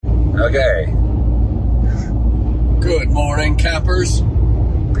Okay. Good morning, campers.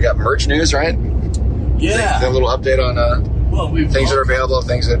 We got merch news, right? Yeah. A little update on things that are available,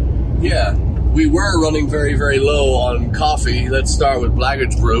 things that... Yeah. We were running very, very low on coffee. Let's start with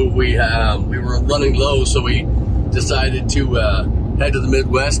Blaggett's Brew. We were running low, so we decided to head to the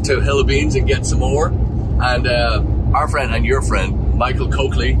Midwest to Hill of Beans and get some more. And our friend and your friend, Michael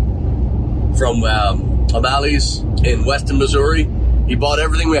Coakley from O'Malley's in Weston, Missouri, he bought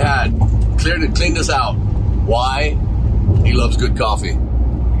everything we had, cleaned us out. Why? He loves good coffee.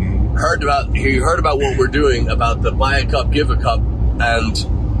 He heard about what we're doing about the Buy a Cup, Give a Cup,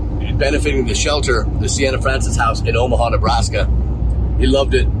 and benefiting the shelter, the Sienna Francis House in Omaha, Nebraska. He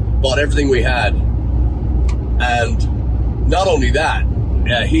loved it, bought everything we had. And not only that,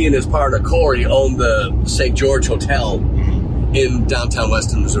 he and his partner Corey own the St. George Hotel in downtown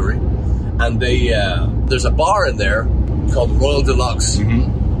Weston, Missouri. And there's a bar in there called Royal Deluxe.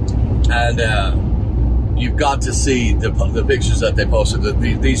 And you've got to see the pictures that they posted.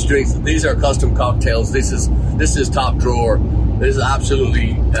 These drinks, these are custom cocktails. This is top drawer. This is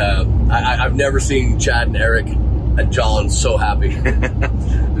absolutely. I've never seen Chad and Eric and John so happy.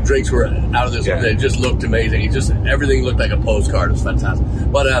 The drinks were out of this. Yeah. They just looked amazing. Everything looked like a postcard. It was fantastic.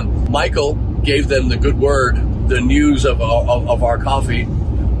 But Michael gave them the good word, the news of our coffee.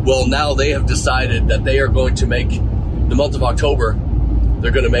 Well, now they have decided that they are going to make the month of October.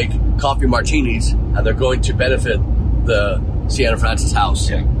 They're going to make coffee martinis, and they're going to benefit the Sienna Francis House.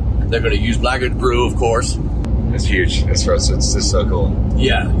 Yeah. They're going to use Blaggett's Brew, of course. It's huge. It's just so cool.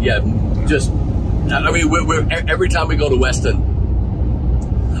 Yeah. Every time we go to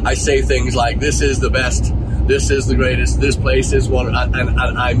Weston, I say things like, "This is the best. This is the greatest. This place is one," and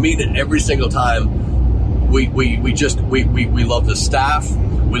I mean it every single time. We love the staff.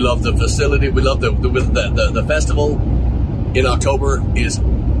 We love the facility. We love the festival in October is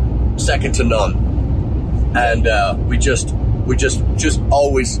second to none, and we just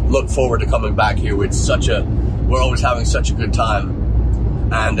always look forward to coming back here. We're always having such a good time,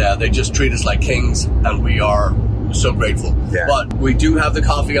 and they just treat us like kings, and we are so grateful. Yeah. But we do have the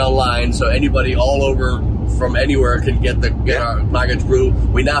coffee online, so anybody all over from anywhere can get our Blaggett's Brew.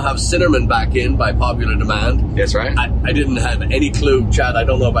 We now have cinnamon back in by popular demand. That's right. I didn't have any clue, Chad, I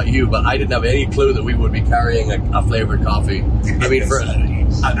don't know about you, but I didn't have any clue that we would be carrying a flavored coffee. I mean,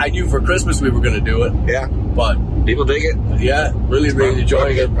 I knew for Christmas we were going to do it. Yeah. But people dig it. Yeah, really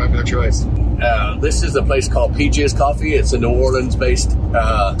enjoying it. Popular choice. This is a place called PJ's Coffee. It's a New Orleans-based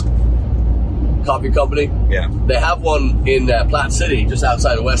coffee company. Yeah. They have one in Platte City, just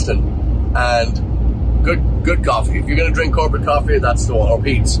outside of Weston, and good coffee. If you're going to drink corporate coffee, that's the one, or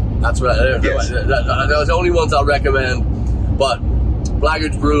Pete's. That's what. Yes. Those are the only ones I'll recommend. But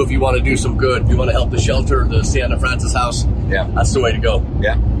Blaggett's Brew, if you want to do some good, you want to help the shelter, the Sienna Francis House. Yeah, that's the way to go.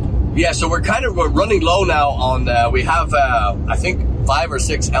 Yeah. Yeah. So we're running low now on. We have I think 5 or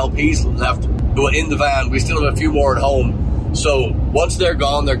 6 LPs left in the van. We still have a few more at home. So once they're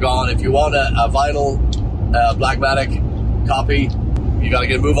gone, they're gone. If you want a vinyl Blackmatic copy, you got to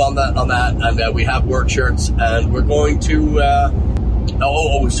get a move on that. And we have work shirts, and we're going to.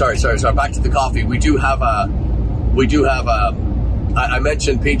 Sorry. Back to the coffee. We do have I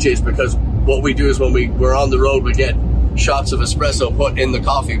mentioned PJ's because what we do is when we're on the road, we get shots of espresso put in the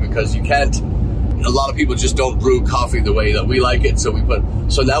coffee because you can't. A lot of people just don't brew coffee the way that we like it, so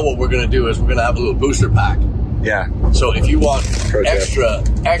So now what we're going to do is we're going to have a little booster pack. Yeah. So if you want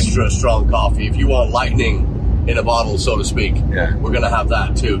extra strong coffee, if you want lightning in a bottle, so to speak, we're going to have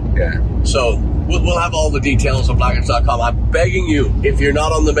that too. Yeah. So we'll have all the details on Blaggetts.com. I'm begging you, if you're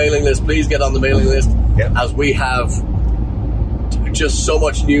not on the mailing list, please get on the mailing list, as we have just so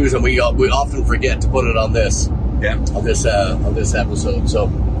much news, and we often forget to put it on this. Yeah. On this episode.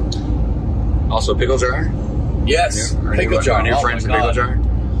 So. Also, Pickle Jar. Yes, Pickle Jar. Our new friends at Pickle Jar.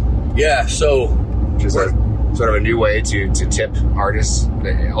 Yeah. So. Which is sort of a new way to tip artists.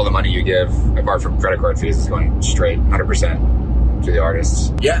 All the money you give, apart from credit card fees, is going straight 100% to the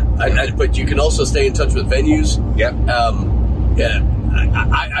artists. Yeah, but you can also stay in touch with venues. Yeah.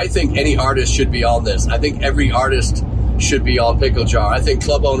 I think any artist should be on this. I think every artist should be on Pickle Jar. I think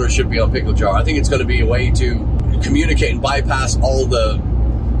club owners should be on Pickle Jar. I think it's going to be a way to communicate and bypass all the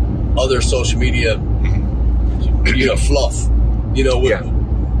other social media, fluff.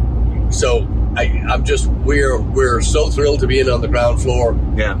 So we're so thrilled to be in on the ground floor.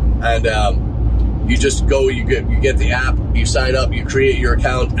 Yeah. And you just go, you get the app, you sign up, you create your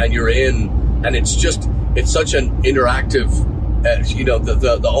account, and you're in. And it's such an interactive.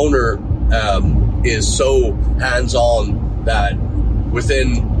 The owner is so hands-on that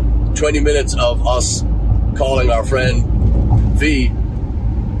within 20 minutes of us calling our friend V,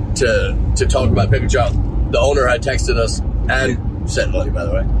 to talk about Pickle Jar. The owner had texted us and sent money, by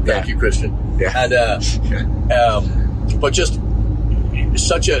the way. Thank you, Christian. Yeah. And but just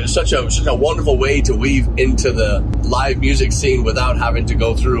such a wonderful way to weave into the live music scene without having to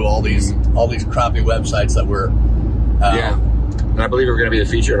go through all these crappy websites that were. Yeah, and I believe we're going to be the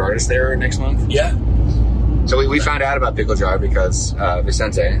featured artist there next month. Yeah. So we found out about Pickle Jar because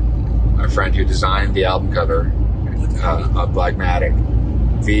Vicente, our friend who designed the album cover of Blackmatic,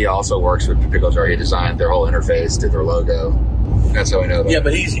 V also works with Pickle Jar. He designed their whole interface, did their logo. That's how we know that. Yeah,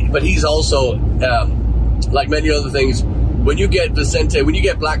 but he's also like many other things. When you get Vicente, when you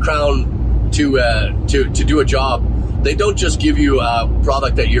get Black Crown to do a job, they don't just give you a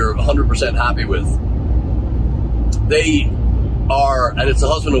product that you're 100% happy with. They are, and it's a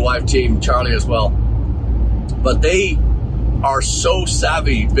husband and wife team, Charlie as well, but they are so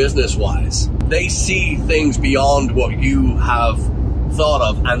savvy business-wise. They see things beyond what you have thought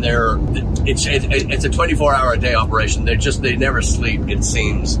of, and it's a 24-hour-a-day operation. They never sleep, it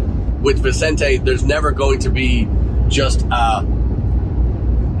seems. With Vicente, there's never going to be just a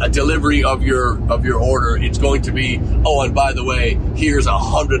delivery of your order. It's going to be, oh, and by the way, here's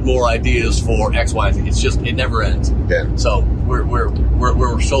 100 more ideas for X, Y, Z. It's just, it never ends. Yeah. So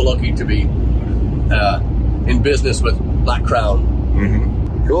we're so lucky to be in business with Black Crown.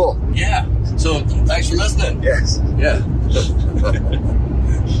 Mm-hmm. Cool. Yeah. So thanks for listening. Yes. Yeah.